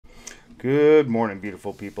Good morning,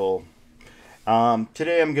 beautiful people.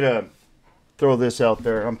 Today I'm gonna throw this out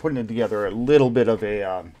there. I'm putting it together a little bit of a.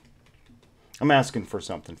 I'm asking for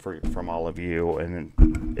something from all of you,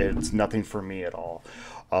 and it's nothing for me at all.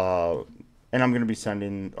 And I'm gonna be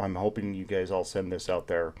sending. I'm hoping you guys all send this out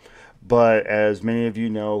there. But as many of you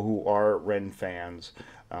know who are Ren fans,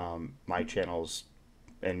 my channels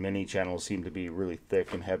and many channels seem to be really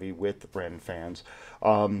thick and heavy with Ren fans.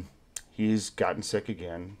 He's gotten sick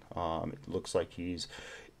again. It looks like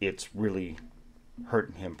it's really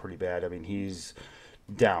hurting him pretty bad. I mean, he's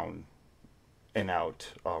down and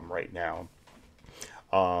out right now.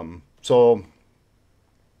 So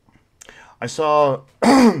I saw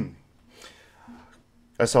I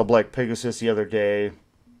saw Black Pegasus the other day.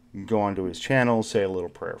 Go onto his channel, say a little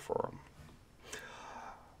prayer for him.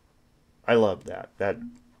 I love that.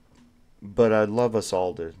 But I'd love us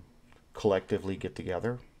all to collectively get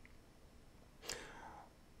together,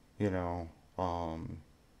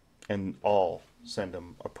 and all send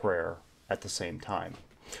him a prayer at the same time.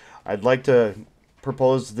 I'd like to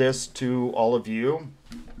propose this to all of you,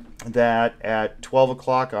 that at 12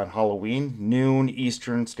 o'clock on Halloween, noon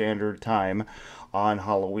Eastern Standard Time on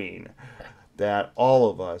Halloween, that all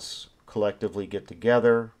of us collectively get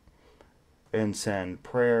together and send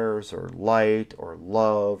prayers or light or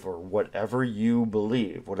love or whatever you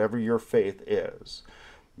believe, whatever your faith is.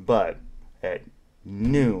 But at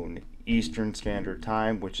noon Eastern Standard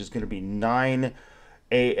Time, which is going to be 9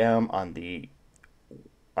 a.m. on the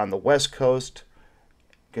West Coast,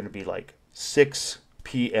 going to be like 6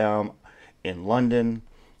 p.m. in London.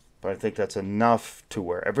 But I think that's enough to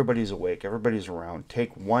where everybody's awake, everybody's around.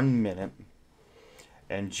 Take 1 minute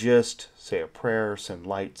and just say a prayer, send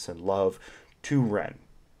light, send love to Ren.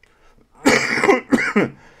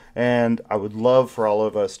 And I would love for all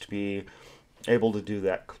of us to be able to do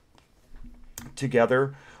that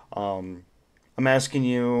together. I'm asking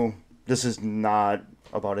you, this is not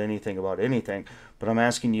about anything, but I'm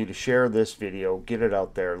asking you to share this video, get it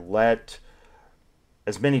out there, let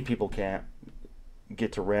as many people can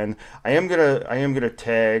get to Ren. I am gonna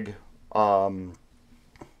tag some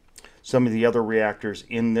of the other reactors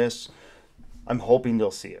in this. I'm hoping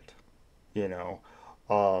they'll see it,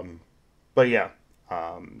 but yeah,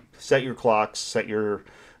 set your clocks, set your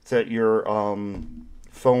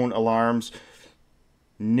phone alarms.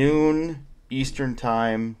 Noon Eastern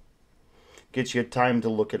Time gets you time to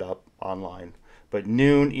look it up online, but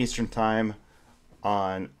noon Eastern Time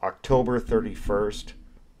on October 31st.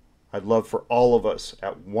 I'd love for all of us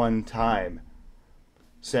at one time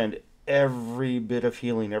send every bit of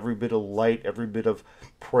healing, every bit of light, every bit of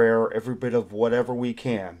prayer, every bit of whatever we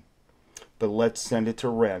can, but let's send it to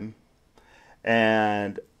Ren.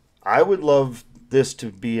 And I would love this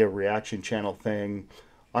to be a reaction channel thing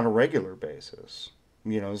on a regular basis.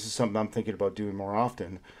 This is something I'm thinking about doing more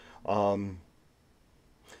often.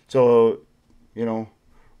 So,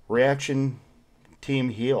 reaction team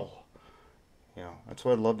heal. That's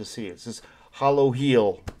what I'd love to see. It's this Hollow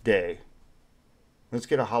Heal Day. Let's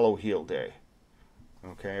get a Hollow Heal Day.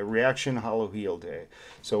 Okay, Reaction Hollow Heal Day.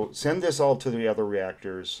 So send this all to the other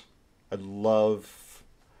reactors. I'd love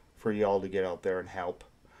for y'all to get out there and help.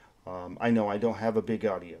 I know I don't have a big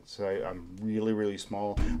audience. I'm really, really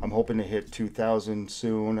small. I'm hoping to hit 2,000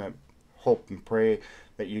 soon. I hope and pray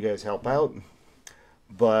that you guys help out.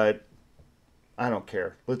 But I don't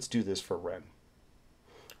care. Let's do this for Ren.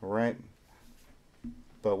 All right?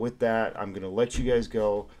 But with that, I'm going to let you guys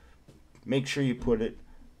go. Make sure you put it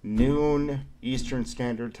noon Eastern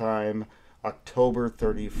Standard Time, October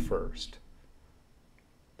 31st.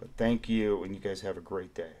 But thank you, and you guys have a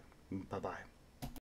great day. Bye-bye.